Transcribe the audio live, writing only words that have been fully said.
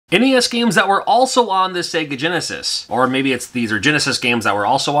NES games that were also on the Sega Genesis. Or maybe these are Genesis games that were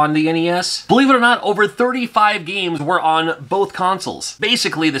also on the NES. Believe it or not, over 35 games were on both consoles.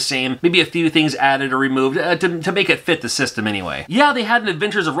 Basically the same, maybe a few things added or removed to make it fit the system anyway. Yeah, they had an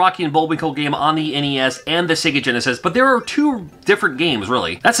Adventures of Rocky and Bullwinkle game on the NES and the Sega Genesis, but there are two different games,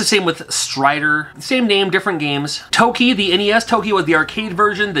 really. That's the same with Strider. Same name, different games. Toki, the NES Toki was the arcade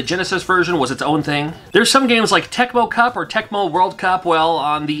version, the Genesis version was its own thing. There's some games like Tecmo Cup or Tecmo World Cup. Well,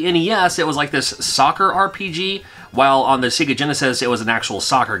 on the NES, it was like this soccer RPG, while on the Sega Genesis, it was an actual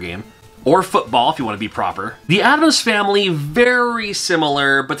soccer game. Or football, if you want to be proper. The Addams Family, very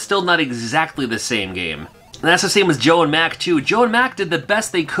similar, but still not exactly the same game. And that's the same with Joe and Mac too. Joe and Mac did the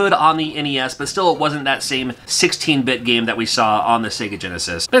best they could on the NES, but still it wasn't that same 16-bit game that we saw on the Sega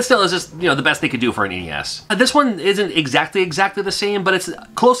Genesis. But still, it's just, you know, the best they could do for an NES. This one isn't exactly the same, but it's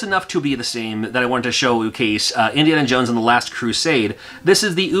close enough to be the same that I wanted to showcase Indiana Jones and the Last Crusade. This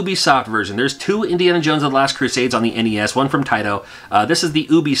is the Ubisoft version. There's two Indiana Jones and the Last Crusades on the NES, one from Taito. This is the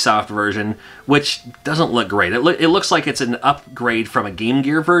Ubisoft version, which doesn't look great. It looks like it's an upgrade from a Game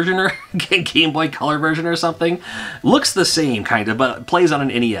Gear version or Game Boy Color version or something. Looks the same, kind of, but plays on an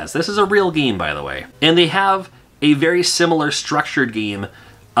NES. This is a real game, by the way. And they have a very similar structured game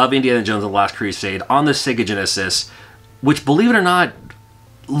of Indiana Jones and the Last Crusade on the Sega Genesis, which, believe it or not,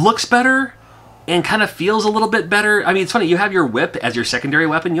 looks better and kind of feels a little bit better. I mean, it's funny, you have your whip as your secondary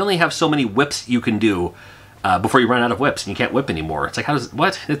weapon. You only have so many whips you can do before you run out of whips, and you can't whip anymore. It's like,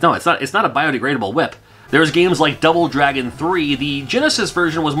 what? No, it's not a biodegradable whip. There's games like Double Dragon 3. The Genesis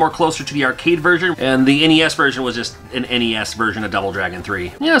version was more closer to the arcade version, and the NES version was just an NES version of Double Dragon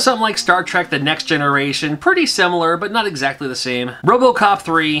 3. You know, something like Star Trek The Next Generation. Pretty similar, but not exactly the same. RoboCop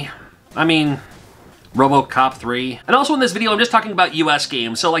 3. I mean, RoboCop 3. And also in this video, I'm just talking about US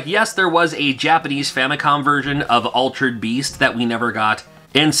games. So, like, yes, there was a Japanese Famicom version of Altered Beast that we never got.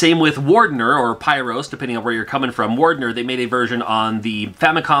 And same with Wardener, or Pyros, depending on where you're coming from. Wardener, they made a version on the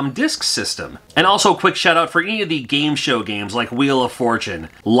Famicom Disk System. And also, quick shout out for any of the game show games like Wheel of Fortune,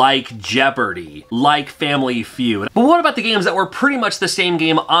 like Jeopardy, like Family Feud. But what about the games that were pretty much the same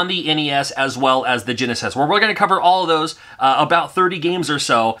game on the NES as well as the Genesis? Well, we're going to cover all of those, about 30 games or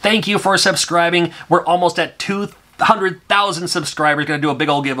so. Thank you for subscribing. We're almost at 200,000 subscribers. Going to do a big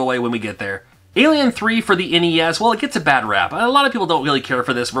old giveaway when we get there. Alien 3 for the NES, well, it gets a bad rap. A lot of people don't really care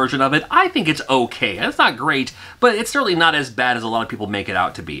for this version of it. I think it's okay. It's not great, but it's certainly not as bad as a lot of people make it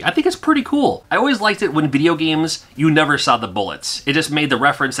out to be. I think it's pretty cool. I always liked it when video games, you never saw the bullets. It just made the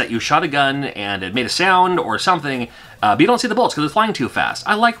reference that you shot a gun and it made a sound or something, but you don't see the bullets because it's flying too fast.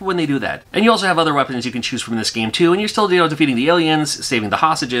 I like when they do that. And you also have other weapons you can choose from this game too, and you're still, defeating the aliens, saving the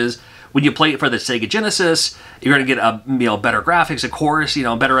hostages. When you play it for the Sega Genesis, you're going to get better graphics, of course,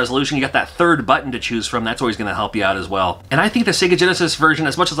 better resolution. You got that third button to choose from. That's always going to help you out as well. And I think the Sega Genesis version,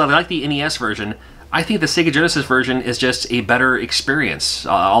 as much as I like the NES version, I think the Sega Genesis version is just a better experience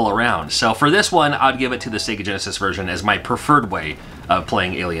all around. So for this one, I'd give it to the Sega Genesis version as my preferred way of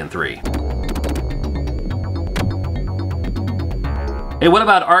playing Alien 3. Hey, what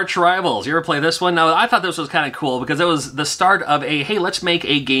about Arch Rivals? You ever play this one? Now, I thought this was kind of cool because it was the start of hey, let's make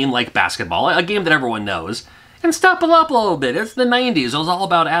a game like basketball, a game that everyone knows, and step it up a little bit. It's the 90s. It was all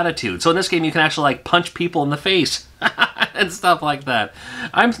about attitude. So in this game, you can actually, punch people in the face and stuff like that.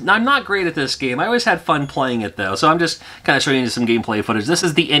 I'm not great at this game. I always had fun playing it, though, so I'm just kind of showing you some gameplay footage. This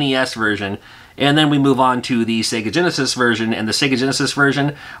is the NES version. And then we move on to the Sega Genesis version, and the Sega Genesis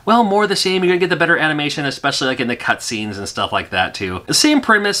version, well, more the same. You're going to get the better animation, especially like in the cutscenes and stuff like that, too. The same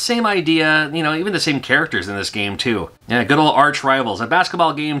premise, same idea, even the same characters in this game, too. Yeah, good old Arch Rivals. A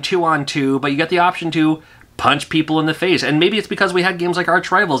basketball game 2-on-2, but you get the option to punch people in the face. And maybe it's because we had games like Arch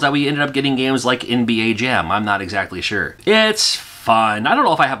Rivals that we ended up getting games like NBA Jam. I'm not exactly sure. It's fun. I don't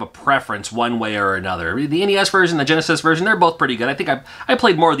know if I have a preference one way or another. The NES version, the Genesis version, they're both pretty good. I think I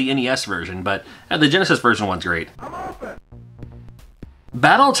played more of the NES version, but the Genesis version one's great.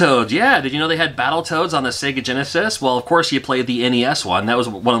 Battletoads, yeah. Did you know they had Battletoads on the Sega Genesis? Well, of course you played the NES one. That was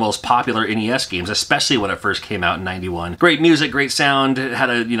one of the most popular NES games, especially when it first came out in '91. Great music, great sound. It had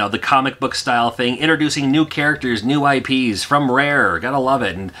the comic book style thing, introducing new characters, new IPs from Rare. Gotta love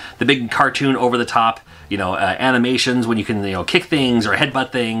it. And the big cartoon over the top, animations when you can, kick things or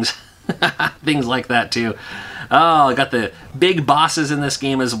headbutt things. Things like that too. Oh, I got the big bosses in this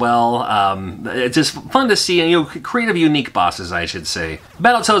game as well. It's just fun to see, creative, unique bosses, I should say.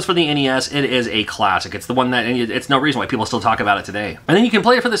 Battletoads for the NES, it is a classic. It's the one that, it's no reason why people still talk about it today. And then you can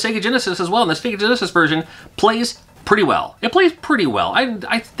play it for the Sega Genesis as well, and the Sega Genesis version plays pretty well. It plays pretty well.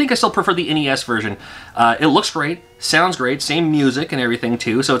 I think I still prefer the NES version. It looks great, sounds great, same music and everything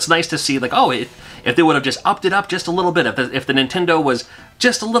too, so it's nice to see, like, oh, if they would have just upped it up just a little bit, if the Nintendo was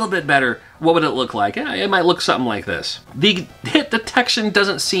just a little bit better, what would it look like? Yeah, it might look something like this. The hit detection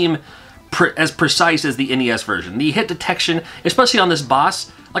doesn't seem as precise as the NES version. The hit detection, especially on this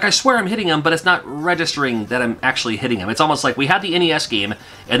boss, like I swear I'm hitting him, but it's not registering that I'm actually hitting him. It's almost like we had the NES game,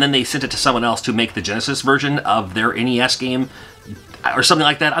 and then they sent it to someone else to make the Genesis version of their NES game, or something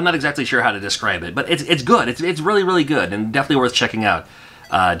like that. I'm not exactly sure how to describe it, but it's good. It's really, really good, and definitely worth checking out.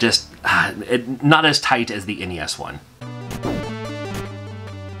 Not as tight as the NES one.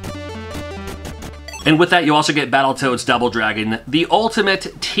 And with that, you also get Battletoads Double Dragon, the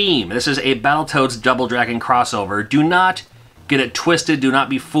Ultimate Team. This is a Battletoads Double Dragon crossover. Do not get it twisted, do not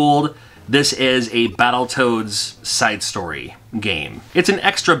be fooled. This is a Battletoads side story game. It's an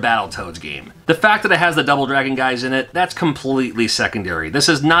extra Battletoads game. The fact that it has the Double Dragon guys in it, that's completely secondary. This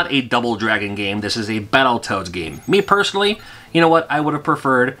is not a Double Dragon game, this is a Battletoads game. Me personally, you know what, I would have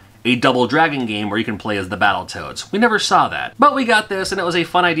preferred a Double Dragon game where you can play as the Battletoads. We never saw that. But we got this, and it was a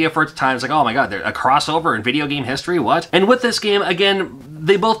fun idea for its time. It's like, oh my god, a crossover in video game history, what? And with this game, again,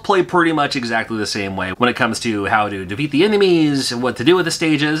 they both play pretty much exactly the same way when it comes to how to defeat the enemies, what to do with the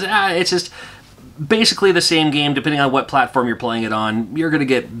stages. It's just basically the same game, depending on what platform you're playing it on. You're gonna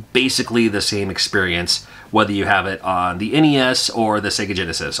get basically the same experience, whether you have it on the NES or the Sega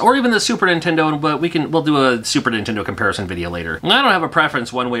Genesis, or even the Super Nintendo, but we'll do a Super Nintendo comparison video later. I don't have a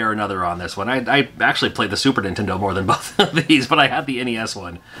preference one way or another on this one. I actually played the Super Nintendo more than both of these, but I had the NES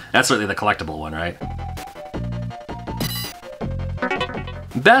one. That's certainly the collectible one, right?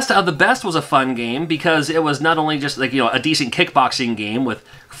 Best of the Best was a fun game because it was not only just like, you know, a decent kickboxing game with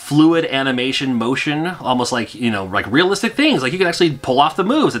fluid animation motion, almost like, you know, like realistic things. Like you can actually pull off the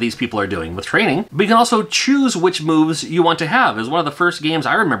moves that these people are doing with training. But you can also choose which moves you want to have. It was one of the first games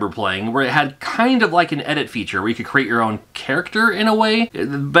I remember playing where it had kind of like an edit feature where you could create your own character in a way.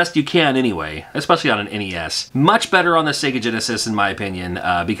 The best you can anyway, especially on an NES. Much better on the Sega Genesis in my opinion,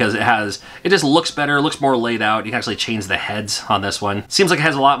 because it just looks better, looks more laid out. You can actually change the heads on this one. Seems like it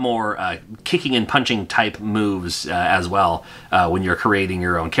has a lot more kicking and punching type moves as well when you're creating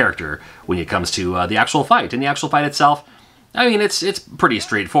your own character when it comes to the actual fight. And the actual fight itself, I mean, it's pretty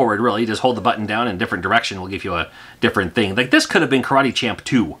straightforward, really. You just hold the button down in a different direction, will give you a different thing. Like, this could have been Karate Champ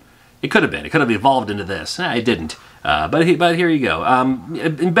 2. It could have been. It could have evolved into this. It didn't. But here you go.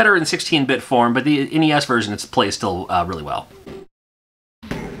 Better in 16-bit form, but the NES version, it plays still really well.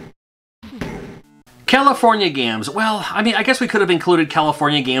 California games. Well, I mean, I guess we could have included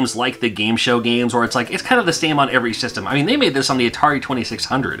California games like the Game Show games, where it's like, it's kind of the same on every system. I mean, they made this on the Atari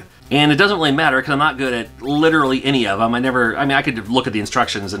 2600, and it doesn't really matter because I'm not good at literally any of them. I could look at the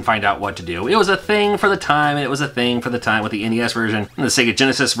instructions and find out what to do. It was a thing for the time, and it was a thing for the time with the NES version and the Sega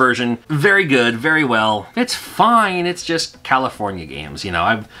Genesis version. Very good, very well. It's fine, it's just California games, you know.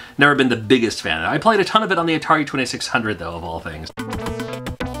 I've never been the biggest fan. I played a ton of it on the Atari 2600, though, of all things.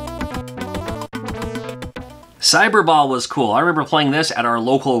 Cyberball was cool. I remember playing this at our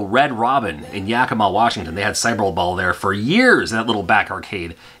local Red Robin in Yakima, Washington. They had Cyberball there for years in that little back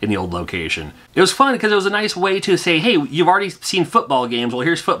arcade in the old location. It was fun because it was a nice way to say, hey, you've already seen football games, well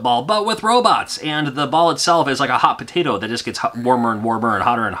here's football, but with robots. And the ball itself is like a hot potato that just gets warmer and warmer and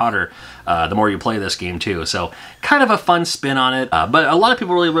hotter the more you play this game too. So kind of a fun spin on it, but a lot of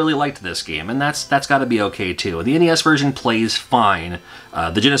people really liked this game, and that's got to be okay too. The NES version plays fine.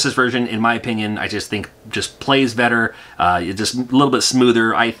 The Genesis version, in my opinion, I just think just plays better. It's just a little bit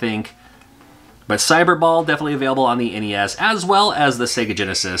smoother, I think. But Cyberball, definitely available on the NES, as well as the Sega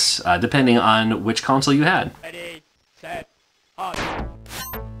Genesis, depending on which console you had. Ready, set, on.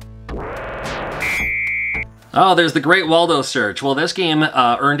 Oh, there's the Great Waldo Search. Well, this game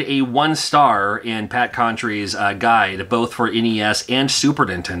earned a 1 star in Pat Contry's guide, both for NES and Super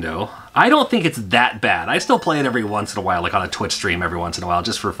Nintendo. I don't think it's that bad. I still play it every once in a while, like on a Twitch stream every once in a while,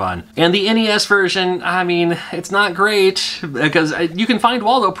 just for fun. And the NES version, I mean, it's not great, because you can find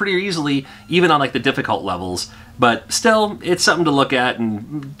Waldo pretty easily, even on like the difficult levels. But still, it's something to look at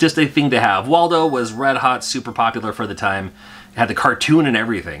and just a thing to have. Waldo was red hot, super popular for the time. It had the cartoon and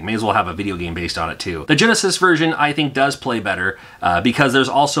everything. May as well have a video game based on it too. The Genesis version, I think, does play better because there's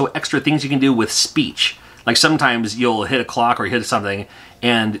also extra things you can do with speech. Like sometimes you'll hit a clock or hit something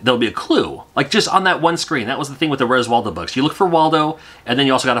and there'll be a clue. Like just on that one screen. That was the thing with the Where's Waldo books. You look for Waldo and then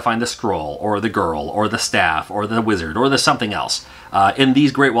you also got to find the scroll or the girl or the staff or the wizard or the something else. In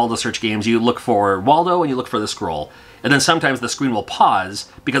these Great Waldo Search games, you look for Waldo and you look for the scroll. And then sometimes the screen will pause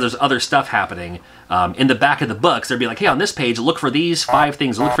because there's other stuff happening. In the back of the books, they'd be like, hey, on this page, look for these 5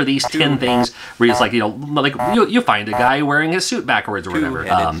 things, look for these 10 things, where it's like, like you find a guy wearing his suit backwards or whatever.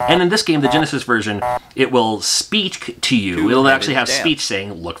 And in this game, the Genesis version, it will speak to you. It'll actually have speech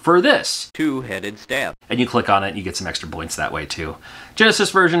saying, look for this. Two-headed staff. And you click on it and you get some extra points that way too.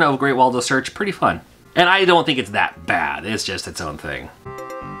 Genesis version of Great Waldo Search, pretty fun. And I don't think it's that bad, it's just its own thing.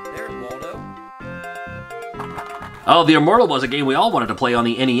 There's Waldo. Oh, The Immortal was a game we all wanted to play on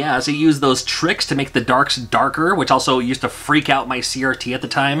the NES. It used those tricks to make the darks darker, which also used to freak out my CRT at the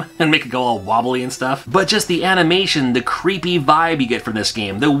time and make it go all wobbly and stuff. But just the animation, the creepy vibe you get from this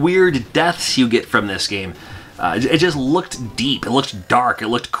game, the weird deaths you get from this game, it just looked deep, it looked dark, it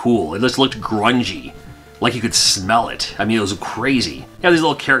looked cool, it just looked grungy. Like you could smell it. I mean, it was crazy. You have these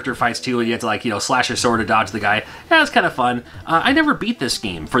little character fights too, and you have to like, slash your sword to dodge the guy. Yeah, it's kind of fun. I never beat this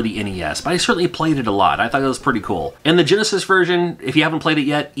game for the NES, but I certainly played it a lot. I thought it was pretty cool. And the Genesis version, if you haven't played it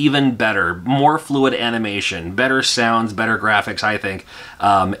yet, even better. More fluid animation, better sounds, better graphics, I think.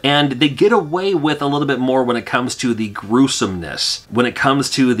 And they get away with a little bit more when it comes to the gruesomeness, when it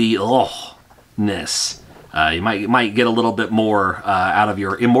comes to the ness. You might get a little bit more out of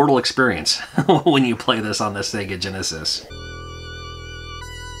your Immortal experience when you play this on the Sega Genesis.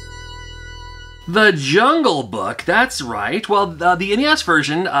 The Jungle Book, that's right. Well, the NES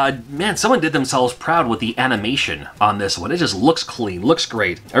version, man, someone did themselves proud with the animation on this one. It just looks clean, looks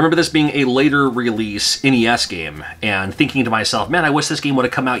great. I remember this being a later release NES game and thinking to myself, man, I wish this game would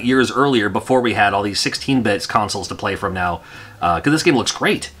have come out years earlier before we had all these 16-bit consoles to play from now, because this game looks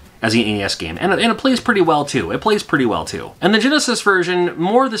great as the NES game, and it plays pretty well too. It plays pretty well too. And the Genesis version,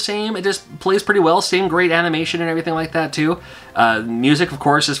 more the same. It just plays pretty well. Same great animation and everything like that too. Music, of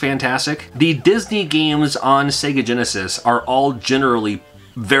course, is fantastic. The Disney games on Sega Genesis are all generally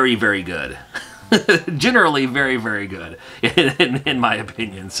very, very good. Generally very, very good, in my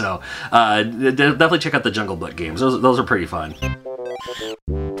opinion. So definitely check out the Jungle Book games. Those are pretty fun.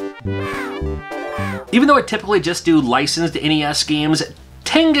 Even though I typically just do licensed NES games,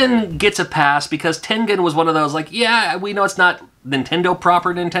 Tengen gets a pass because Tengen was one of those, like, yeah, we know it's not Nintendo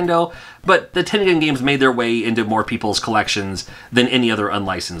proper Nintendo, but the Tengen games made their way into more people's collections than any other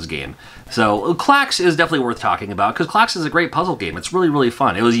unlicensed game. So Klax is definitely worth talking about, because Klax is a great puzzle game. It's really, really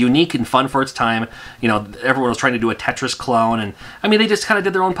fun. It was unique and fun for its time. Everyone was trying to do a Tetris clone, and I mean, they just kind of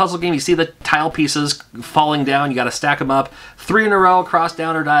did their own puzzle game. You see the tile pieces falling down, you got to stack them up, 3 in a row, across,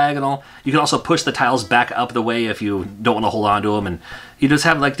 down, or diagonal. You can also push the tiles back up the way if you don't want to hold on to them, and you just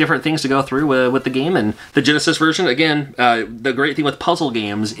have like different things to go through with the game. And the Genesis version, again, the great thing with puzzle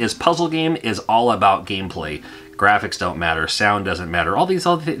games is puzzle game is all about gameplay. Graphics don't matter, sound doesn't matter, all these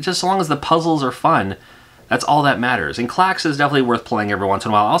other things, just as long as the puzzles are fun, that's all that matters. And Klax is definitely worth playing every once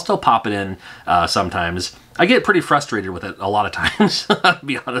in a while. I'll still pop it in sometimes. I get pretty frustrated with it a lot of times, to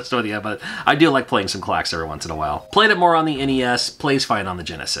be honest with you, but I do like playing some Klax every once in a while. Played it more on the NES, plays fine on the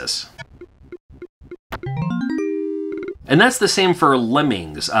Genesis. And that's the same for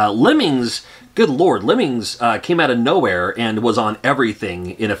Lemmings. Lemmings, good lord, Lemmings came out of nowhere and was on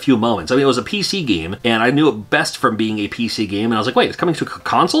everything in a few moments. I mean, it was a PC game, and I knew it best from being a PC game, and I was like, wait, it's coming to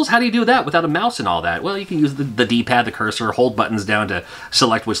consoles? How do you do that without a mouse and all that? Well, you can use the D-pad, the cursor, hold buttons down to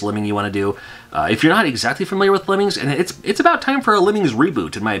select which Lemming you want to do. If you're not exactly familiar with Lemmings, and it's about time for a Lemmings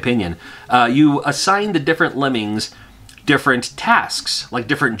reboot, in my opinion, you assign the different Lemmings different tasks, like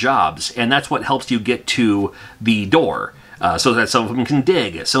different jobs, and that's what helps you get to the door. So that some of them can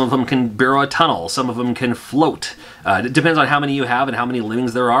dig, some of them can burrow a tunnel, some of them can float. It depends on how many you have and how many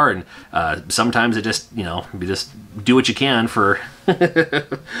Lemmings there are, and sometimes it just, you just do what you can for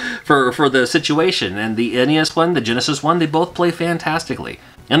for the situation. And the NES one, the Genesis one, they both play fantastically.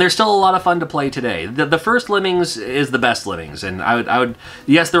 And they're still a lot of fun to play today. The first Lemmings is the best Lemmings, and I would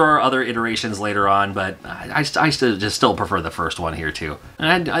yes, there are other iterations later on, but I still prefer the first one here too.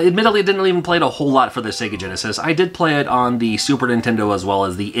 And I admittedly didn't even play it a whole lot for the Sega Genesis. I did play it on the Super Nintendo as well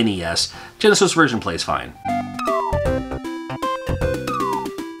as the NES. Genesis version plays fine.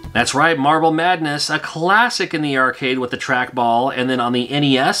 That's right, Marble Madness, a classic in the arcade with the trackball, and then on the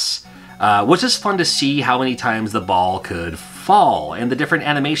NES, which is fun to see how many times the ball could fall, and the different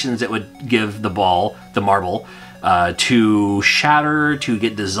animations it would give the ball, the marble, to shatter, to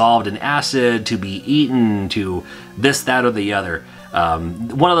get dissolved in acid, to be eaten, to this, that, or the other.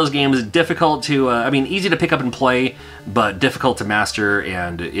 One of those games, difficult to, I mean, easy to pick up and play, but difficult to master,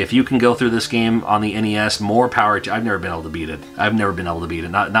 and if you can go through this game on the NES, more power to I've never been able to beat it. I've never been able to beat it,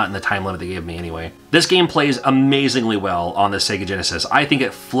 not in the time limit they gave me anyway. This game plays amazingly well on the Sega Genesis. I think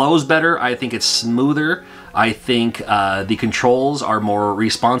it flows better, I think it's smoother, I think the controls are more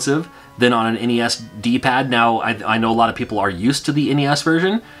responsive than on an NES D-pad. Now, I know a lot of people are used to the NES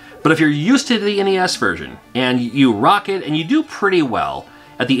version, but if you're used to the NES version and you rock it and you do pretty well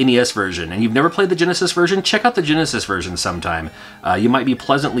at the NES version and you've never played the Genesis version, check out the Genesis version sometime. You might be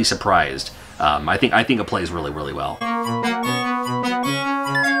pleasantly surprised. I think it plays really, really well.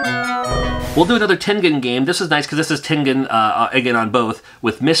 We'll do another Tengen game. This is nice because this is Tengen, again on both,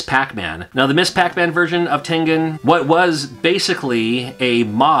 with Miss Pac-Man. Now the Miss Pac-Man version of Tengen, what was basically a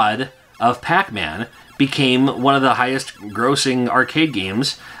mod of Pac-Man, became one of the highest grossing arcade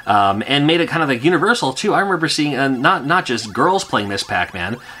games, and made it kind of like universal too. I remember seeing not just girls playing Miss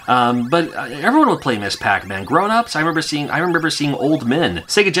Pac-Man, but everyone would play Miss Pac-Man. Grown-ups, I remember seeing old men.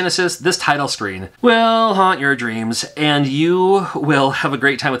 Sega Genesis, this title screen will haunt your dreams, and you will have a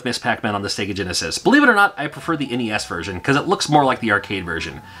great time with Miss Pac-Man on the Sega Genesis. Believe it or not, I prefer the NES version because it looks more like the arcade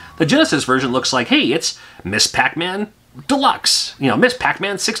version. The Genesis version looks like, hey, it's Miss Pac-Man Deluxe, you know, Miss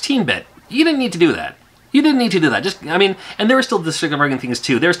Pac-Man 16-bit. You didn't need to do that. You didn't need to do that. Just, I mean, and they were still discovering things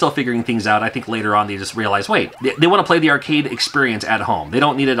too. They're still figuring things out. I think later on they just realized, wait, they want to play the arcade experience at home. They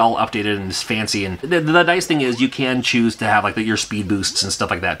don't need it all updated and fancy. And the nice thing is you can choose to have like your speed boosts and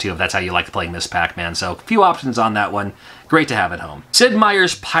stuff like that too, if that's how you like playing Miss Pac-Man. So a few options on that one. Great to have at home. Sid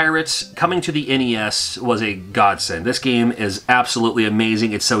Meier's Pirates coming to the NES was a godsend. This game is absolutely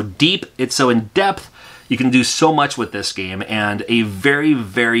amazing. It's so deep. It's so in-depth. You can do so much with this game, and a very,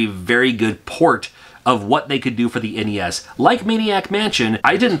 very, very good port of what they could do for the NES. Like Maniac Mansion,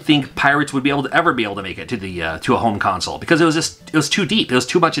 I didn't think Pirates would ever be able to make it to the to a home console because it was too deep. It was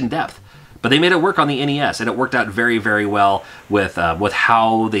too much in depth. But they made it work on the NES, and it worked out very, very well with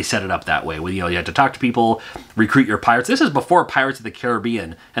how they set it up that way. You know, you had to talk to people, recruit your pirates. This is before Pirates of the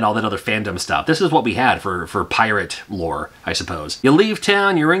Caribbean and all that other fandom stuff. This is what we had for pirate lore, I suppose. You leave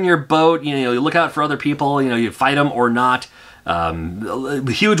town, you're in your boat, you know, you look out for other people, you know, you fight them or not.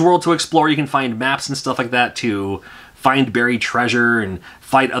 Huge world to explore. You can find maps and stuff like that to find buried treasure and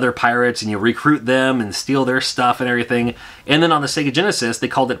fight other pirates, and you recruit them and steal their stuff and everything. And then on the Sega Genesis, they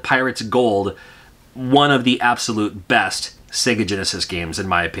called it Pirates Gold, one of the absolute best Sega Genesis games, in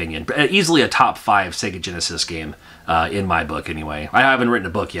my opinion. Easily a top 5 Sega Genesis game, in my book anyway. I haven't written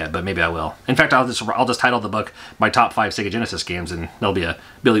a book yet, but maybe I will. In fact, I'll just title the book my top 5 Sega Genesis games, and it'll be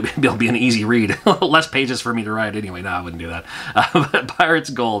an easy read. Less pages for me to write anyway. No, I wouldn't do that. But Pirates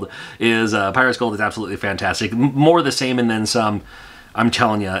Gold is absolutely fantastic. More the same and then some. I'm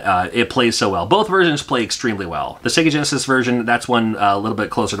telling you, it plays so well. Both versions play extremely well. The Sega Genesis version, that's one a little bit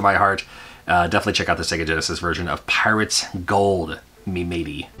closer to my heart. Definitely check out the Sega Genesis version of Pirates Gold, me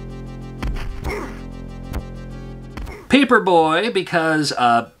matey. Paperboy, because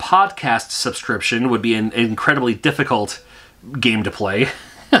a podcast subscription would be an incredibly difficult game to play.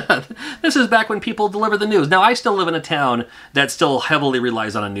 This is back when people deliver the news. Now, I still live in a town that still heavily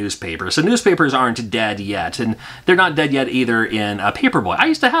relies on a newspaper, so newspapers aren't dead yet, and they're not dead yet either in Paperboy. I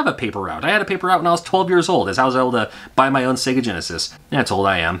used to have a paper route. I had a paper route when I was 12 years old, as I was able to buy my own Sega Genesis. That's old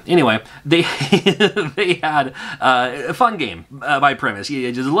I am. Anyway, they had a fun game by premise.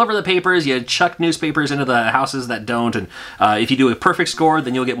 You deliver the papers, you chuck newspapers into the houses that don't, and if you do a perfect score,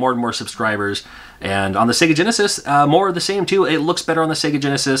 then you'll get more and more subscribers. And on the Sega Genesis, more of the same too. It looks better on the Sega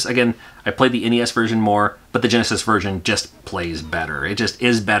Genesis. Again, I played the NES version more, but the Genesis version just plays better. It just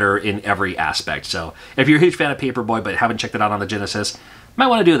is better in every aspect. So if you're a huge fan of Paperboy but haven't checked it out on the Genesis, you might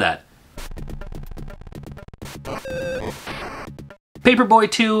want to do that. Paperboy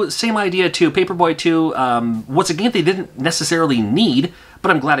 2, same idea too. Paperboy 2 was a game they didn't necessarily need,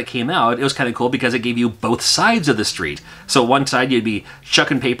 but I'm glad it came out. It was kind of cool because it gave you both sides of the street. So one side you'd be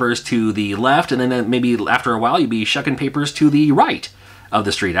shucking papers to the left, and then maybe after a while you'd be shucking papers to the right of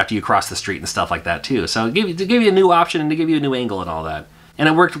the street after you cross the street and stuff like that too. So it gave you a new option and to give you a new angle and all that. And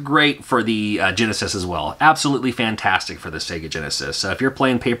it worked great for the Genesis as well. Absolutely fantastic for the Sega Genesis. So if you're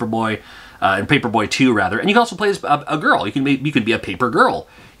playing Paperboy, and Paperboy 2 rather, and you can also play as a girl. You could be a paper girl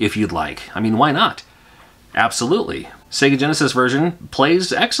if you'd like. I mean, why not? Absolutely. Sega Genesis version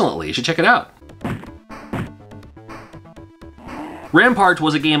plays excellently. You should check it out. Rampart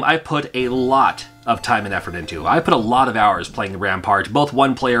was a game I put a lot of time and effort into. I put a lot of hours playing Rampart, both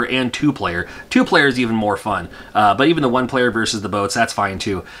one player and two player. Two player is even more fun, but even the one player versus the boats, that's fine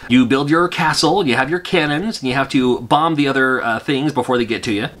too. You build your castle, you have your cannons, and you have to bomb the other things before they get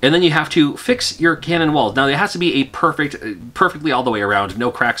to you, and then you have to fix your cannon walls. Now it has to be a perfectly all the way around,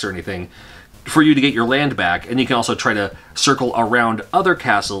 no cracks or anything, for you to get your land back, and you can also try to circle around other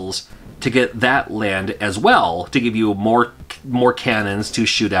castles to get that land as well, to give you more cannons to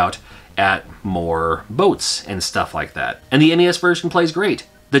shoot out at more boats and stuff like that. And the NES version plays great.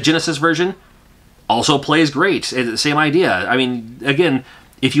 The Genesis version also plays great. Same idea. I mean, again,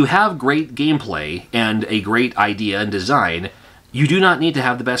 if you have great gameplay and a great idea and design, you do not need to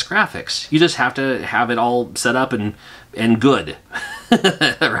have the best graphics. You just have to have it all set up and good.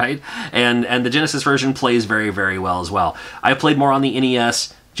 Right? And the Genesis version plays very, very well as well. I played more on the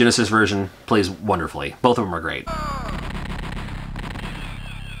NES. Genesis version plays wonderfully. Both of them are great.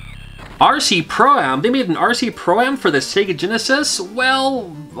 RC Pro-Am? They made an RC Pro-Am for the Sega Genesis? Well,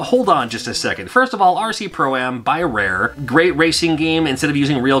 hold on just a second. First of all, RC Pro-Am by Rare. Great racing game. Instead of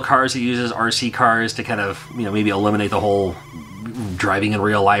using real cars, it uses RC cars to kind of, you know, maybe eliminate the whole driving in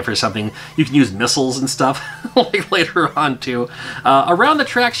real life or something. You can use missiles and stuff like later on too. Around the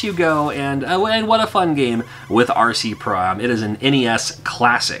tracks you go, and what a fun game with RC Pro-Am. It is an NES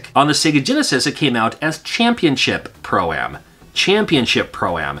classic. On the Sega Genesis, it came out as Championship Pro-Am. Championship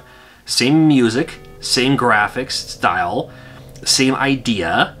Pro-Am. Same music, same graphics style, same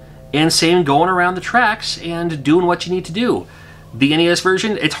idea, and same going around the tracks and doing what you need to do. The NES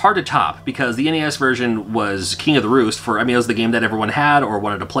version, it's hard to top because the NES version was king of the roost for, I mean, it was the game that everyone had or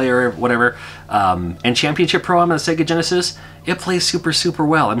wanted to play or whatever. And Championship Pro-Am on the Sega Genesis, it plays super, super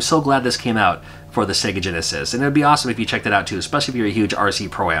well. I'm so glad this came out for the Sega Genesis. And it'd be awesome if you checked it out too, especially if you're a huge RC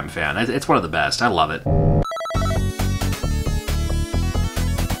Pro-Am fan. It's one of the best. I love it.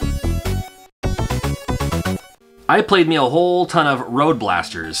 I played me a whole ton of Road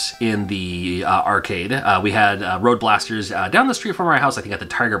Blasters in the arcade. We had Road Blasters down the street from our house, I think at the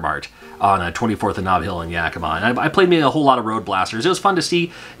Tiger Mart on 24th and Nob Hill in Yakima. And I played me a whole lot of Road Blasters. It was fun to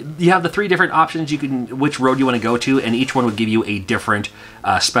see. You have the three different options, which road you want to go to, and each one would give you a different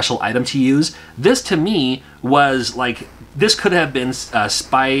special item to use. This, to me, was like, this could have been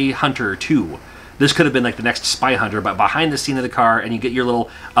Spy Hunter 2. This could have been like the next Spy Hunter, but behind the scene of the car, and you get your little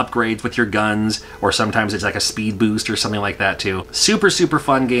upgrades with your guns, or sometimes it's like a speed boost or something like that too. Super, super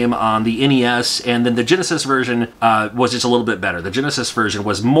fun game on the NES, and then the Genesis version was just a little bit better. The Genesis version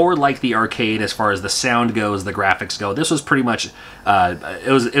was more like the arcade as far as the sound goes, the graphics go. This was pretty much,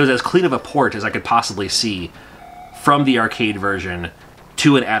 it was as clean of a port as I could possibly see from the arcade version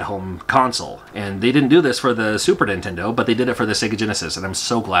to an at-home console. And they didn't do this for the Super Nintendo, but they did it for the Sega Genesis, and I'm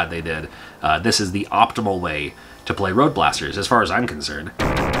so glad they did. This is the optimal way to play Road Blasters, as far as I'm concerned.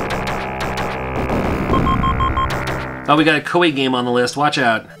 Oh, we got a Koei game on the list. Watch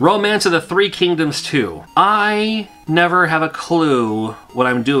out. Romance of the Three Kingdoms 2. I never have a clue what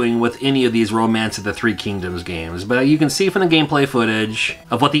I'm doing with any of these Romance of the Three Kingdoms games, but you can see from the gameplay footage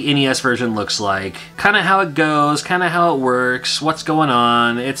of what the NES version looks like, kind of how it goes, kind of how it works, what's going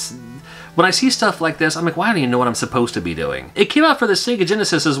on. When I see stuff like this, I'm like, well, I don't even know what I'm supposed to be doing. It came out for the Sega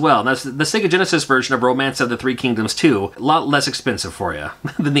Genesis as well. That's the Sega Genesis version of Romance of the Three Kingdoms 2. A lot less expensive for you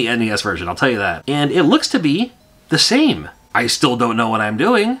than the NES version, I'll tell you that. And it looks to be the same. I still don't know what I'm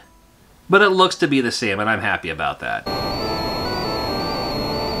doing, but it looks to be the same, and I'm happy about that.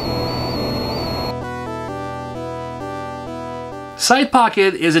 Side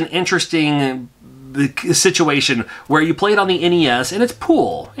Pocket is an interesting situation where you play it on the NES, and it's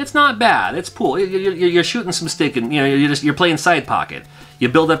pool. It's not bad. It's pool. You're shooting some stick, and you're playing Side Pocket. You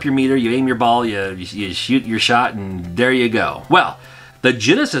build up your meter, you aim your ball, you shoot your shot, and there you go. Well, the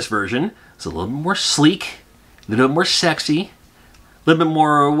Genesis version is a little bit more sleek, a little bit more sexy, a little bit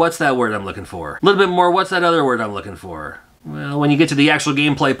more, what's that word I'm looking for? A little bit more, what's that other word I'm looking for? Well, when you get to the actual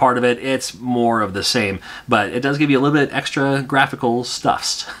gameplay part of it, it's more of the same, but it does give you a little bit extra graphical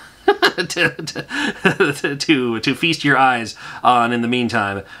stuffs to feast your eyes on in the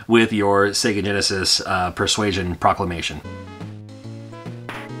meantime with your Sega Genesis Persuasion Proclamation.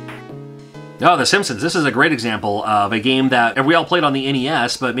 Oh, The Simpsons. This is a great example of a game that we all played on the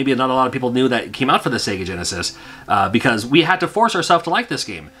NES, but maybe not a lot of people knew that it came out for the Sega Genesis, because we had to force ourselves to like this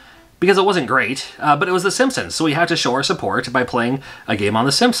game. Because it wasn't great, but it was The Simpsons, so we had to show our support by playing a game on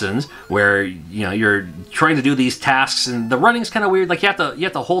The Simpsons, where you're trying to do these tasks, and the running's kind of weird. Like you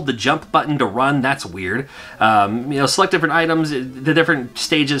have to hold the jump button to run. That's weird. Select different items. The different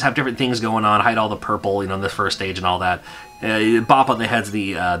stages have different things going on. Hide all the purple, in the first stage and all that. Bop on the heads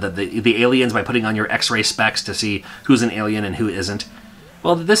the aliens by putting on your X-ray specs to see who's an alien and who isn't.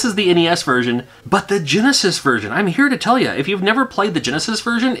 Well, this is the NES version, but the Genesis version, I'm here to tell you, if you've never played the Genesis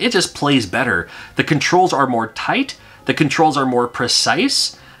version, it just plays better. The controls are more tight, the controls are more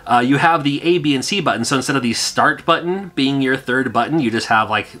precise. You have the A, B, and C buttons, so instead of the start button being your third button, you just have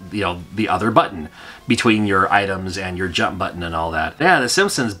like, you know, the other button between your items and your jump button and all that. Yeah, The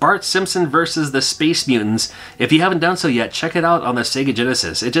Simpsons, Bart Simpson versus the Space Mutants. If you haven't done so yet, check it out on the Sega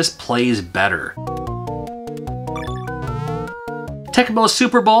Genesis. It just plays better. Tecmo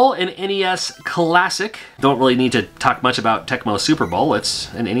Super Bowl, an NES classic. Don't really need to talk much about Tecmo Super Bowl,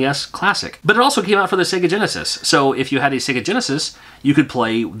 it's an NES classic. But it also came out for the Sega Genesis, so if you had a Sega Genesis, you could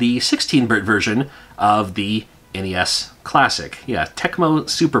play the 16-bit version of the NES classic. Yeah, Tecmo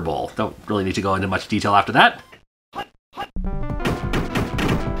Super Bowl. Don't really need to go into much detail after that.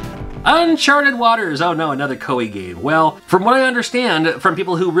 Uncharted Waters! Oh no, another Koei game. Well, from what I understand from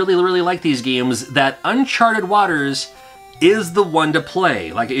people who really like these games, that Uncharted Waters is the one to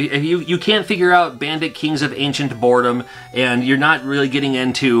play. Like, if you can't figure out Bandit Kings of Ancient Boredom, and you're not really getting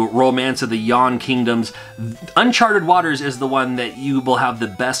into Romance of the Yawn Kingdoms, Uncharted Waters is the one that you will have the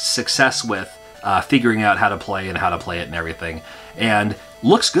best success with figuring out how to play and how to play it and everything. And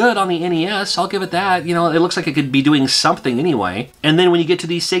looks good on the NES, I'll give it that. You know, it looks like it could be doing something anyway. And then when you get to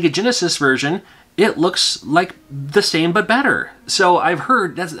the Sega Genesis version, it looks like the same but better. So I've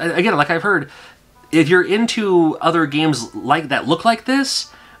heard, that's again, like I've heard, if you're into other games like that look like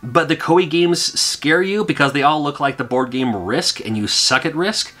this, but the Koei games scare you because they all look like the board game Risk and you suck at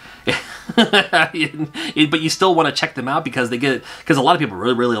Risk, but you still want to check them out because because a lot of people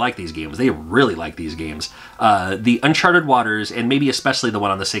really like these games. They really like these games. The Uncharted Waters, and maybe especially the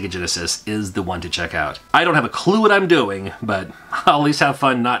one on the Sega Genesis, is the one to check out. I don't have a clue what I'm doing, but I'll at least have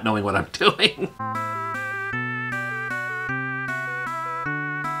fun not knowing what I'm doing.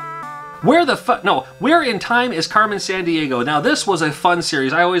 Where in Time is Carmen Sandiego? Now, this was a fun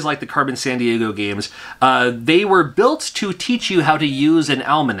series. I always liked the Carmen Sandiego games. They were built to teach you how to use an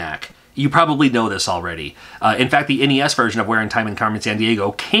almanac. You probably know this already. In fact, the NES version of Where in Time and Carmen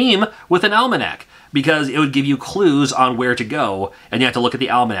Sandiego came with an almanac, because it would give you clues on where to go, and you have to look at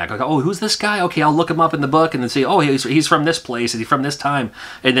the almanac. Like, oh, who's this guy? Okay, I'll look him up in the book, and then say, oh, he's from this place, and he's from this time.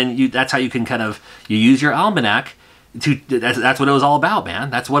 And then that's how you can you use your almanac. That's what it was all about, man.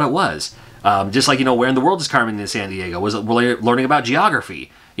 That's what it was. Just like, you know, Where in the World is Carmen Sandiego? Was learning about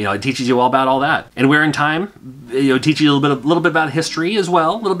geography. You know, it teaches you all about all that. And Where in Time, you know, teaches you a little bit about history as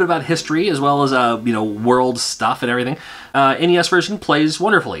well. A little bit about history as well as you know, world stuff and everything. NES version plays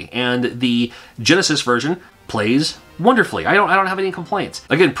wonderfully, and the Genesis version plays wonderfully. I don't have any complaints.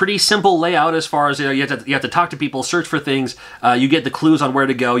 Again, pretty simple layout as far as, you know, you have to talk to people, search for things. You get the clues on where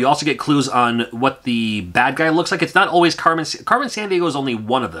to go. You also get clues on what the bad guy looks like. It's not always Carmen Sandiego is only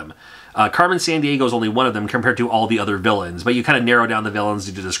one of them. Carmen Sandiego is only one of them compared to all the other villains, but you kind of narrow down the villains,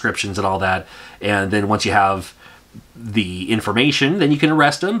 do the descriptions and all that, and then once you have the information, then you can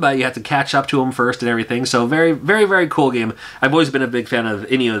arrest them, but you have to catch up to them first and everything. So very cool game. I've always been a big fan of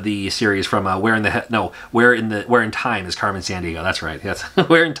any of the series from Where in Time is Carmen Sandiego. That's right. Yes,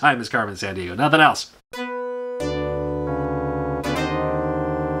 Where in Time is Carmen Sandiego. Nothing else.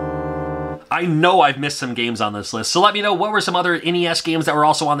 I know I've missed some games on this list, so let me know what were some other NES games that were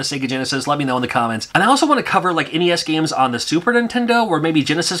also on the Sega Genesis. Let me know in the comments. And I also want to cover like NES games on the Super Nintendo, or maybe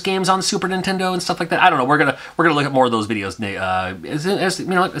Genesis games on Super Nintendo and stuff like that. I don't know. We're gonna look at more of those videos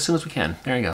as soon as we can. There you go.